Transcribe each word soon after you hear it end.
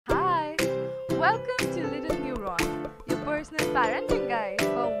Welcome to LittleNeuron, your personal parenting guide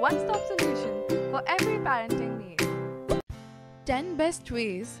for a one-stop solution for every parenting need. 10 best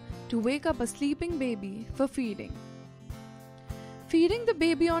ways to wake up a sleeping baby for feeding. Feeding the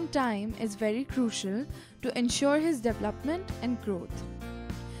baby on time is very crucial to ensure his development and growth.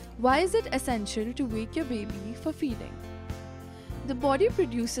 Why is it essential to wake your baby for feeding? The body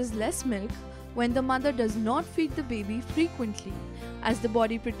produces less milk when the mother does not feed the baby frequently, as the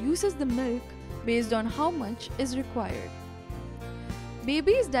body produces the milk based on how much is required.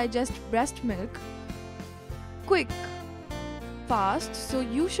 Babies digest breast milk fast, so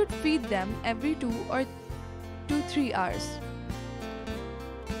you should feed them every 2 to 3 hours.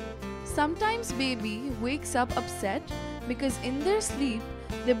 Sometimes baby wakes up upset because in their sleep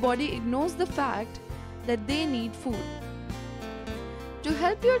their body ignores the fact that they need food. To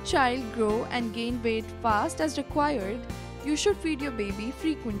help your child grow and gain weight fast as required, you should feed your baby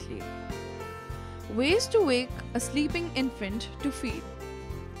frequently. Ways to wake a sleeping infant to feed.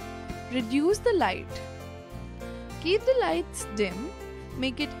 Reduce the light. Keep the lights dim.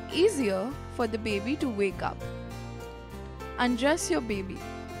 Make it easier for the baby to wake up. Undress your baby.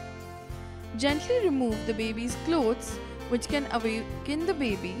 Gently remove the baby's clothes, which can awaken the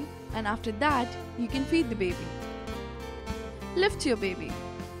baby, and after that, you can feed the baby. Lift your baby.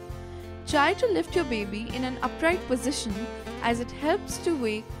 Try to lift your baby in an upright position as it helps to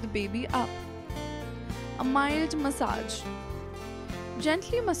wake the baby up. A mild massage.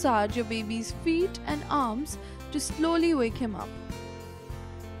 Gently massage your baby's feet and arms to slowly wake him up.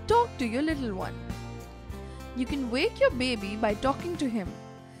 Talk to your little one. You can wake your baby by talking to him.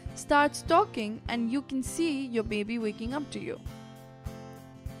 Start talking and you can see your baby waking up to you.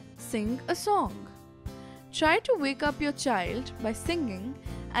 Sing a song. Try to wake up your child by singing,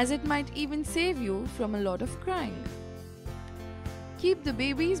 as it might even save you from a lot of crying. Keep the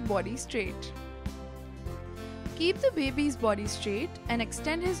baby's body straight. Keep the baby's body straight and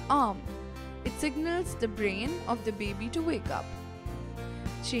extend his arm. It signals the brain of the baby to wake up.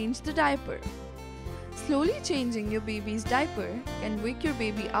 Change the diaper. Slowly changing your baby's diaper can wake your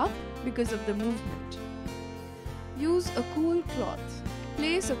baby up because of the movement. Use a cool cloth.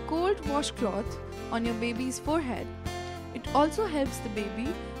 Place a cold washcloth on your baby's forehead. It also helps the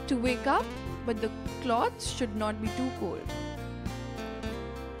baby to wake up, but the cloth should not be too cold.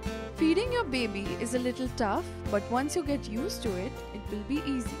 Feeding your baby is a little tough, but once you get used to it, it will be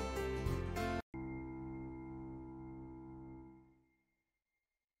easy.